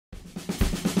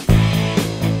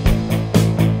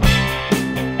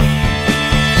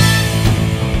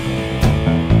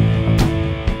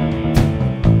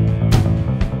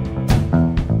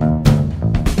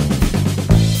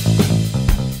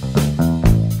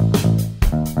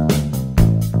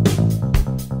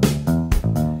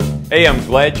Hey, I'm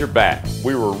glad you're back.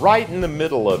 We were right in the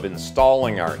middle of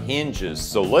installing our hinges,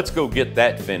 so let's go get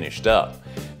that finished up.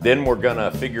 Then we're gonna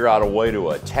figure out a way to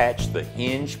attach the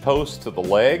hinge post to the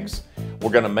legs.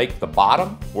 We're gonna make the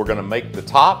bottom, we're gonna make the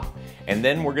top, and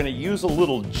then we're gonna use a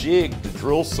little jig to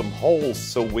drill some holes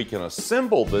so we can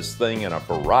assemble this thing in a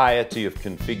variety of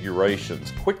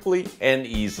configurations quickly and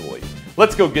easily.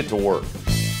 Let's go get to work.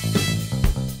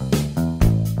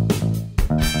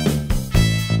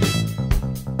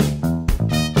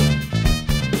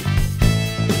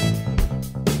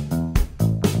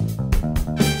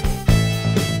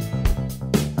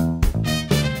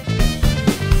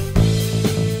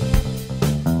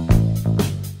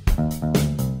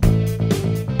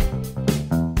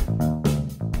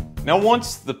 Now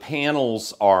once the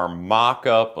panels are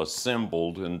mock-up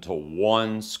assembled into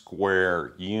one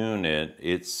square unit,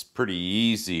 it's pretty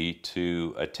easy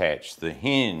to attach the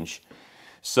hinge.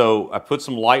 So I put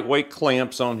some lightweight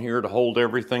clamps on here to hold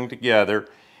everything together,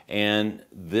 and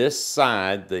this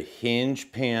side, the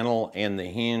hinge panel and the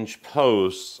hinge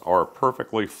posts are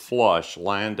perfectly flush,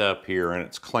 lined up here, and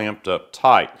it's clamped up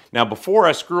tight. Now before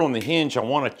I screw on the hinge, I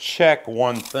want to check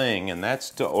one thing, and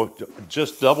that's to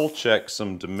just double check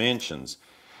some dimensions.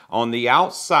 On the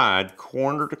outside,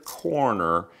 corner to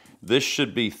corner, this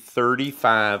should be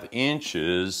 35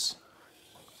 inches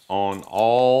on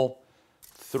all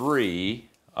three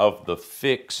of the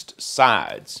fixed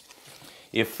sides.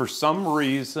 If for some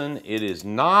reason it is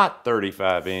not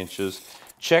 35 inches,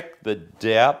 check the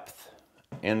depth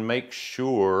and make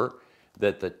sure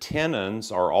that the tenons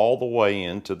are all the way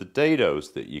into the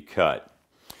dados that you cut.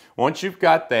 Once you've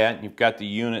got that, and you've got the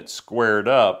unit squared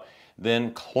up,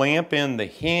 then clamp in the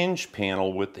hinge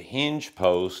panel with the hinge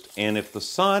post, and if the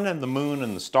sun and the moon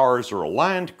and the stars are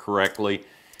aligned correctly,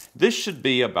 this should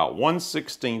be about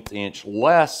 1/16 inch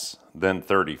less than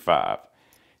 35.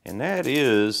 And that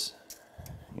is,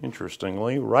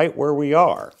 interestingly, right where we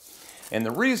are. And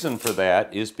the reason for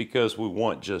that is because we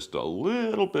want just a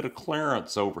little bit of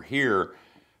clearance over here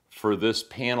for this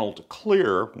panel to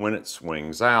clear when it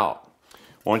swings out.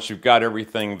 Once you've got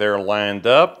everything there lined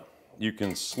up, you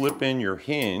can slip in your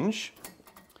hinge.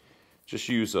 Just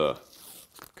use a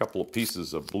couple of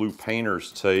pieces of blue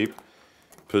painter's tape,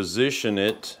 position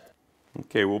it.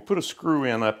 Okay, we'll put a screw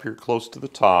in up here close to the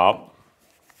top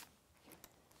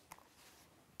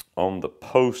on the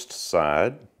post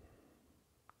side.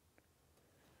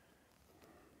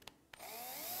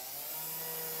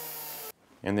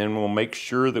 And then we'll make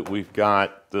sure that we've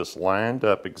got this lined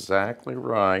up exactly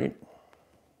right.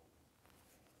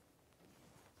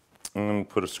 And then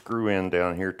put a screw in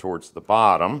down here towards the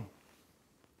bottom.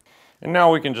 And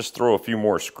now we can just throw a few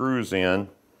more screws in.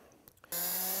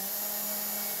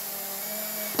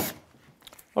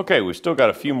 Okay, we've still got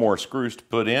a few more screws to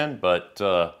put in, but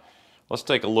let's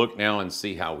take a look now and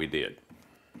see how we did.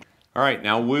 All right,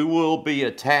 now we will be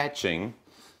attaching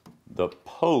the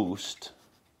post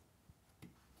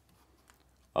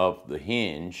of the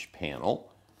hinge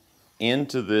panel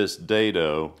into this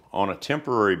dado on a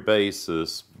temporary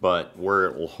basis, but where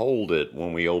it will hold it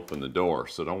when we open the door,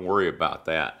 so don't worry about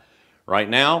that. Right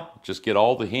now, just get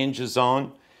all the hinges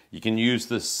on. You can use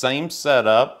this same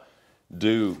setup,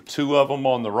 do 2 of them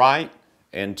on the right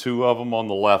and 2 of them on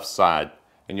the left side,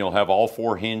 and you'll have all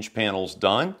 4 hinge panels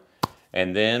done,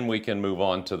 and then we can move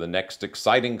on to the next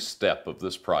exciting step of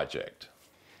this project.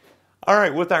 All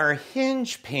right, with our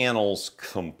hinge panels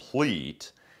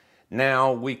complete,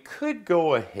 now we could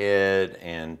go ahead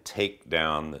and take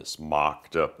down this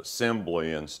mocked up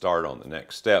assembly and start on the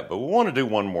next step, but we want to do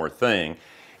one more thing,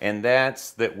 and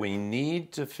that's that we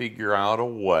need to figure out a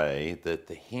way that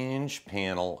the hinge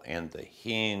panel and the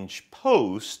hinge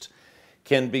post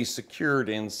can be secured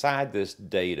inside this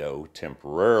dado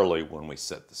temporarily when we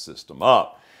set the system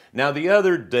up. Now the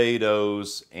other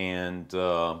dados and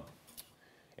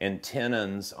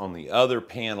tenons on the other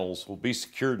panels will be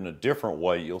secured in a different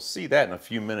way. You'll see that in a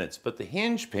few minutes. But the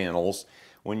hinge panels,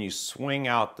 when you swing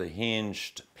out the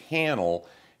hinged panel,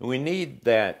 we need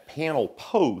that panel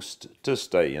post to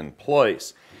stay in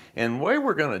place. And the way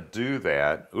we're going to do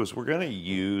that is we're going to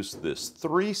use this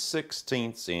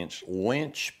 3/16 inch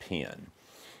lynch pin.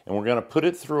 And we're going to put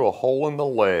it through a hole in the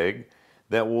leg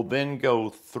that will then go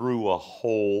through a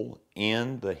hole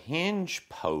in the hinge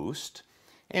post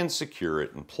and secure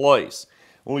it in place.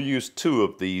 We'll use 2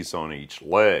 of these on each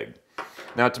leg.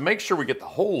 Now to make sure we get the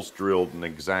holes drilled in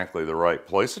exactly the right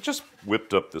place, I just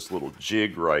whipped up this little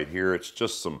jig right here. It's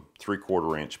just some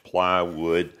 3/4 inch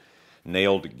plywood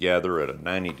nailed together at a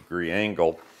 90-degree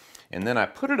angle. And then I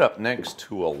put it up next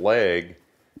to a leg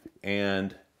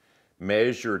and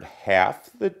measured half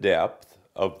the depth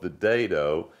of the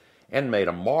dado and made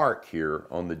a mark here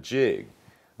on the jig.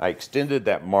 I extended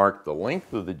that mark the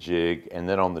length of the jig, and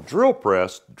then on the drill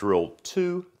press, drilled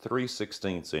two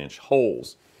 3/16 inch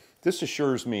holes. This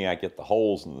assures me I get the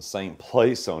holes in the same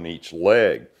place on each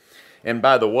leg. And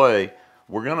by the way,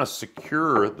 we're going to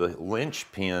secure the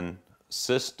lynch pin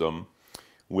system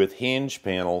with hinge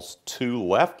panels, 2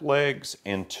 left legs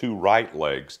and 2 right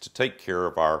legs to take care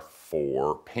of our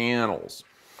 4 panels.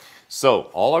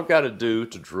 So all I've got to do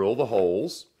to drill the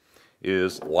holes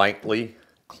is lightly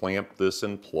clamp this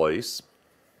in place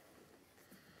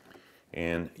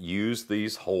and use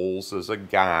these holes as a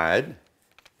guide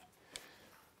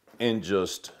and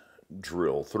just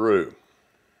drill through.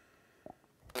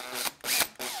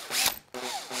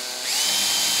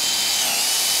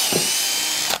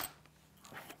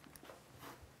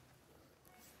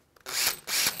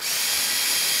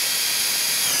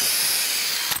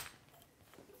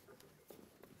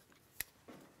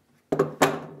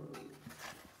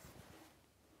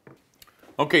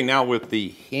 Okay, now with the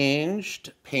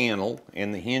hinged panel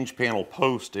and the hinge panel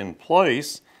post in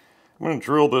place, I'm going to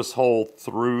drill this hole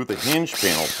through the hinge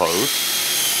panel post.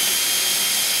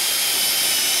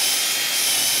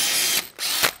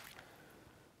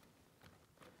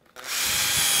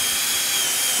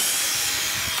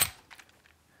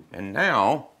 And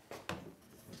now,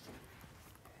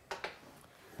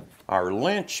 our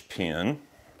lynch pin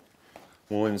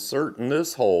will insert in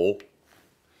this hole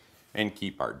and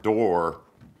keep our door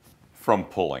from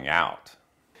pulling out.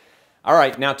 All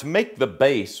right, now to make the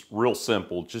base real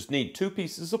simple, just need 2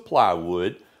 pieces of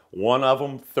plywood, one of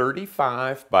them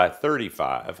 35 by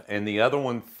 35 and the other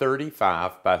one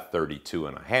 35 by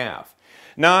 32.5.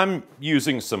 Now I'm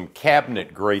using some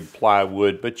cabinet grade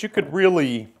plywood, but you could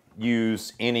really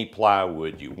use any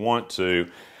plywood you want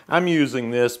to. I'm using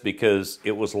this because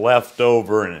it was left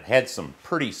over and it had some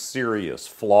pretty serious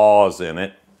flaws in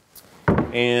it.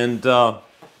 And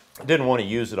I didn't want to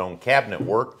use it on cabinet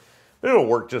work, but it'll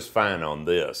work just fine on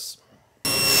this.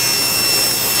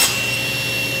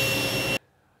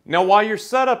 Now while you're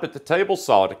set up at the table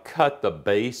saw to cut the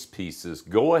base pieces,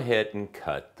 go ahead and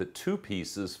cut the 2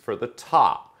 pieces for the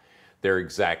top. They're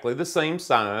exactly the same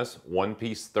size, one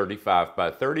piece 35 by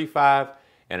 35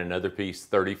 and another piece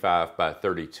 35 by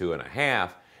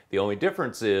 32.5. The only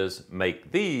difference is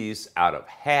make these out of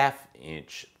 1/2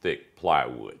 inch thick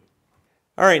plywood.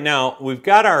 All right, now we've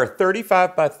got our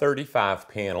 35 by 35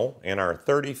 panel and our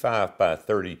 35 by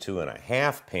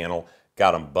 32.5 panel,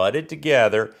 got them butted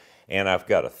together, and I've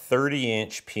got a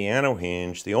 30-inch piano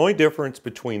hinge. The only difference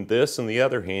between this and the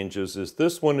other hinges is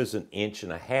this one is 1.5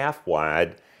 inches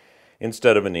wide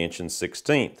instead of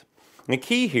 1.16 inches. The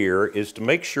key here is to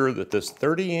make sure that this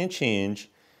 30-inch hinge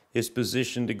is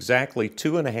positioned exactly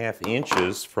 2.5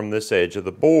 inches from this edge of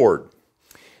the board.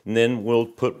 And then we'll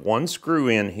put 1 screw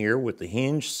in here with the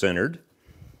hinge centered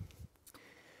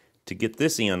to get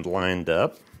this end lined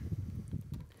up.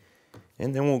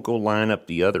 And then we'll go line up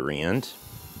the other end.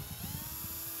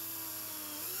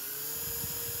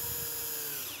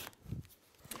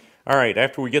 All right,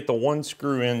 after we get the 1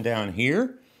 screw in down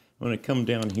here, I'm going to come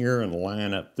down here and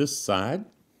line up this side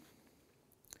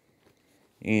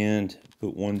and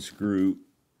put 1 screw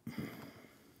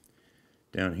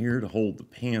down here to hold the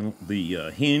panel,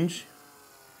 the hinge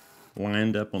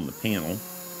lined up on the panel.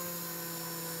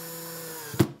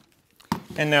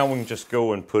 And now we can just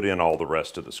go and put in all the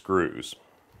rest of the screws.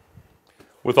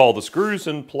 With all the screws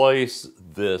in place,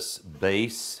 this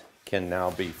base can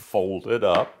now be folded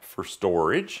up for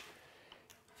storage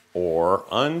or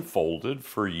unfolded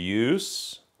for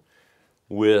use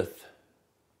with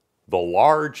the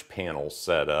large panel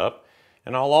set up.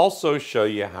 And I'll also show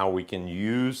you how we can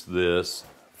use this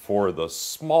for the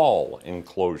small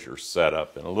enclosure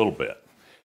setup in a little bit.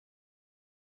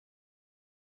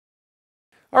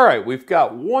 All right, we've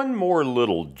got one more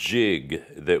little jig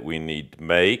that we need to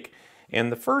make.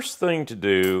 And the first thing to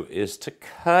do is to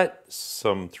cut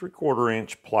some 3/4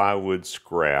 inch plywood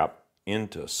scrap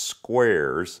into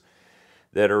squares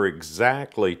that are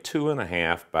exactly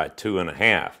 2.5 by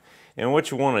 2.5. And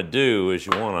what you want to do is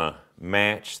you want to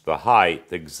match the height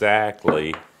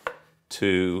exactly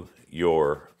to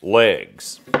your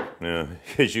legs. Now,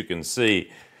 as you can see,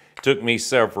 it took me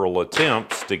several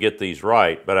attempts to get these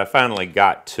right, but I finally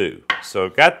got 2. So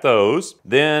got those.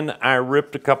 Then I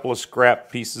ripped a couple of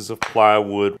scrap pieces of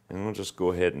plywood, and we'll just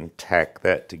go ahead and tack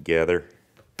that together.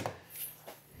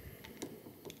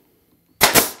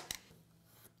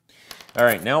 All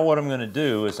right, now what I'm going to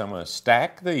do is I'm going to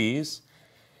stack these,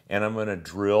 and I'm going to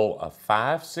drill a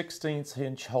 5/16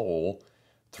 inch hole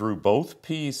through both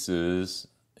pieces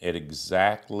at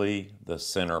exactly the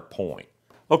center point.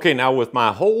 Okay, now with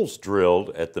my holes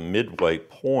drilled at the midway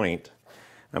point,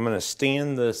 I'm going to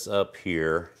stand this up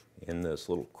here in this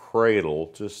little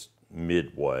cradle, just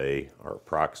midway, or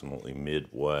approximately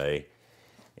midway,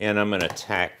 and I'm going to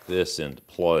tack this into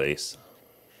place.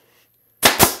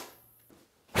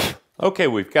 Okay,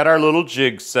 we've got our little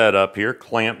jig set up here,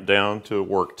 clamped down to a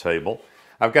work table.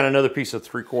 I've got another piece of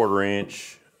 3/4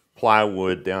 inch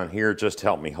plywood down here just to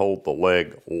help me hold the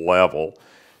leg level.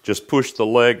 Just push the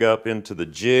leg up into the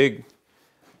jig,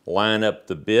 line up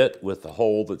the bit with the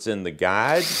hole that's in the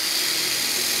guide,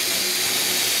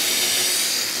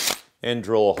 and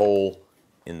drill a hole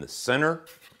in the center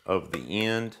of the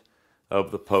end of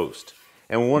the post.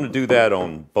 And we want to do that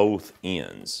on both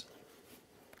ends.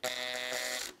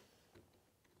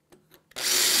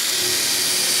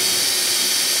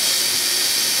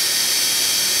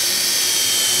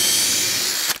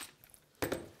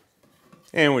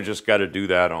 And we just got to do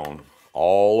that on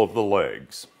all of the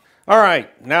legs. All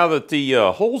right, now that the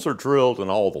holes are drilled in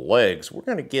all the legs, we're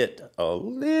going to get a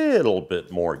little bit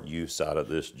more use out of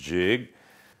this jig.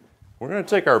 We're going to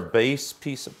take our base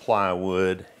piece of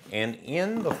plywood and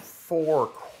in the 4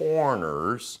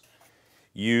 corners,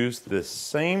 use this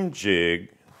same jig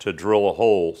to drill a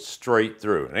hole straight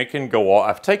through. And it can go off.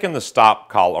 I've taken the stop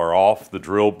collar off the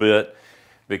drill bit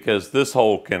because this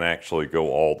hole can actually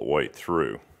go all the way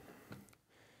through.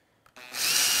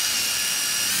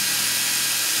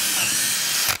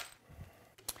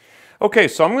 Okay,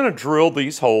 so I'm going to drill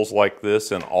these holes like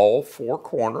this in all 4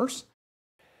 corners.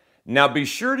 Now be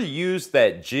sure to use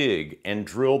that jig and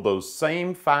drill those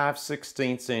same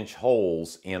 5/16 inch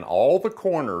holes in all the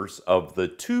corners of the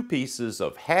 2 pieces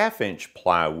of 1/2 inch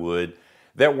plywood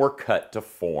that were cut to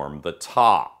form the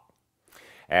top.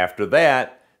 After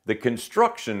that, the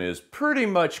construction is pretty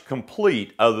much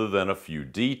complete other than a few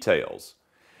details.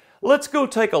 Let's go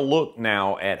take a look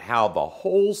now at how the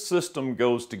whole system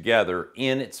goes together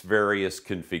in its various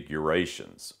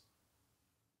configurations.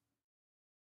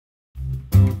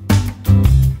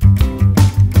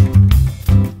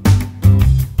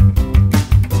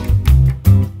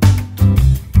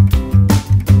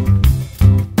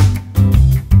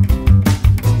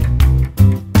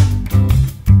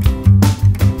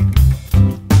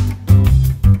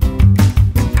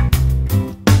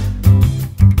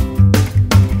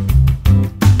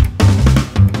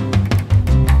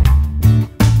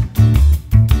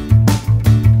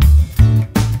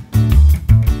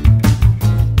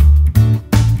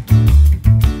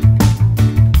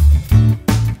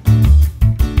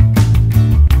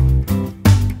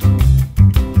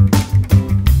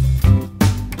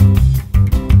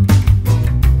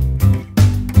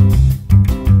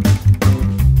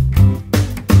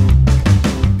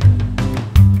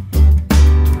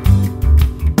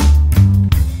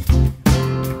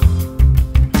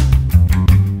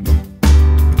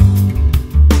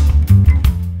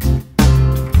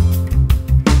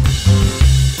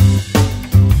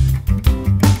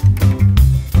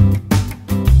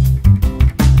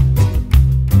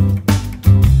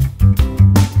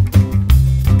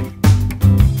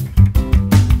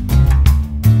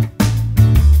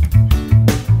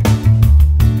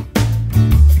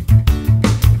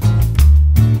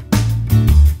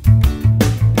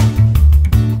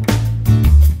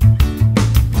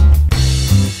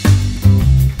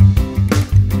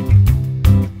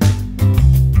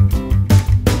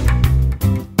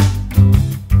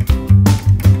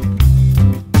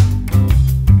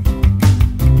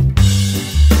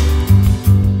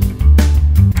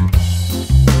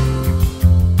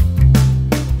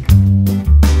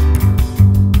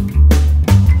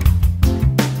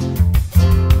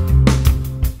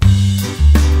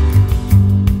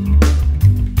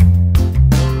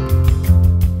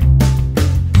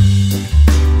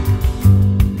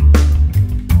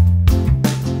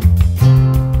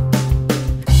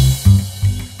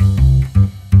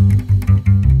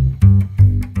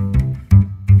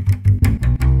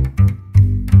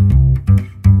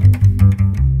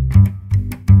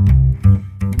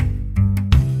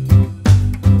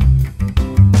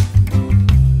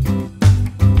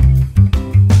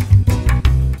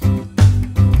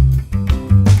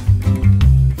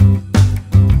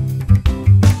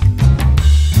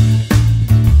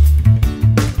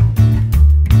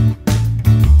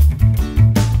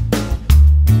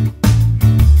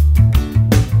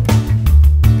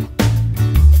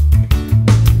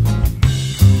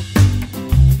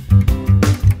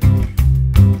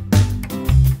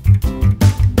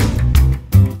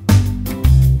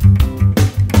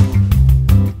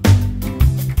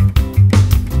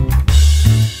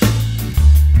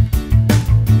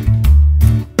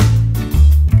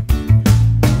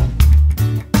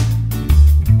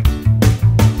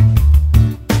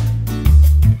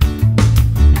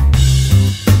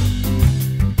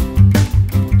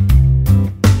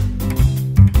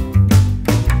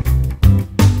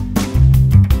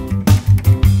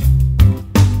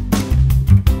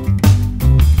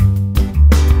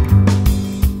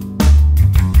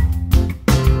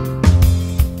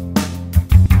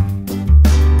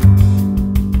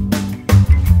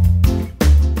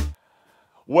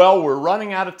 Well, we're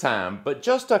running out of time, but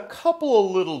just a couple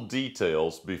of little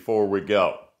details before we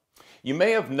go. You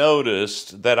may have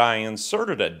noticed that I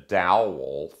inserted a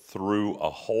dowel through a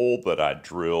hole that I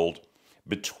drilled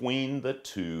between the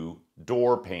two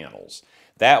door panels.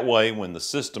 That way, when the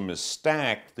system is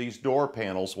stacked, these door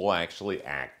panels will actually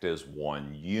act as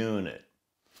one unit.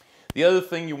 The other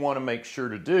thing you want to make sure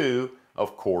to do,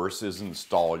 of course, is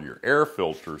install your air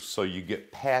filters so you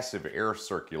get passive air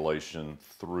circulation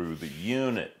through the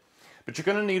unit. But you're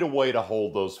going to need a way to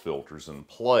hold those filters in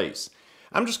place.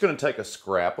 I'm just going to take a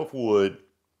scrap of wood,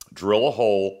 drill a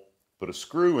hole, put a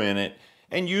screw in it,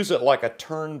 and use it like a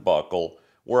turnbuckle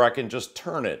where I can just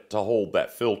turn it to hold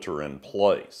that filter in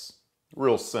place.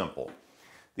 Real simple.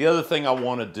 The other thing I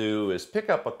want to do is pick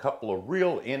up a couple of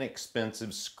real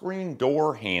inexpensive screen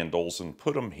door handles and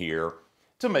put them here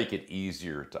to make it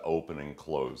easier to open and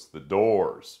close the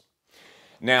doors.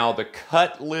 Now, the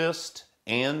cut list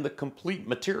and the complete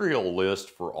material list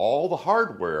for all the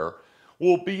hardware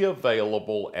will be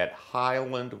available at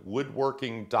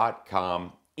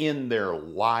highlandwoodworking.com in their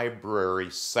library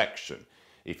section.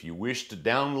 If you wish to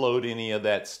download any of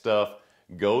that stuff,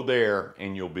 go there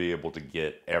and you'll be able to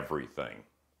get everything.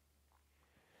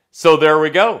 So there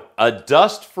we go, a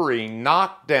dust-free,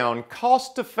 knockdown,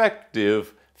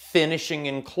 cost-effective finishing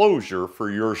enclosure for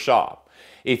your shop.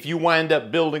 If you wind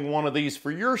up building one of these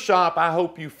for your shop, I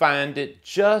hope you find it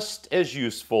just as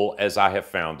useful as I have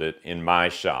found it in my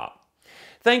shop.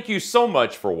 Thank you so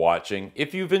much for watching.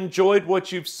 If you've enjoyed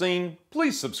what you've seen,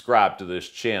 please subscribe to this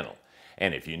channel.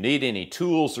 And if you need any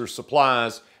tools or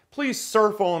supplies, please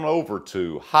surf on over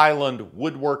to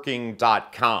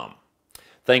highlandwoodworking.com.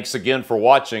 Thanks again for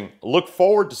watching. Look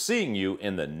forward to seeing you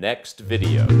in the next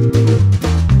video.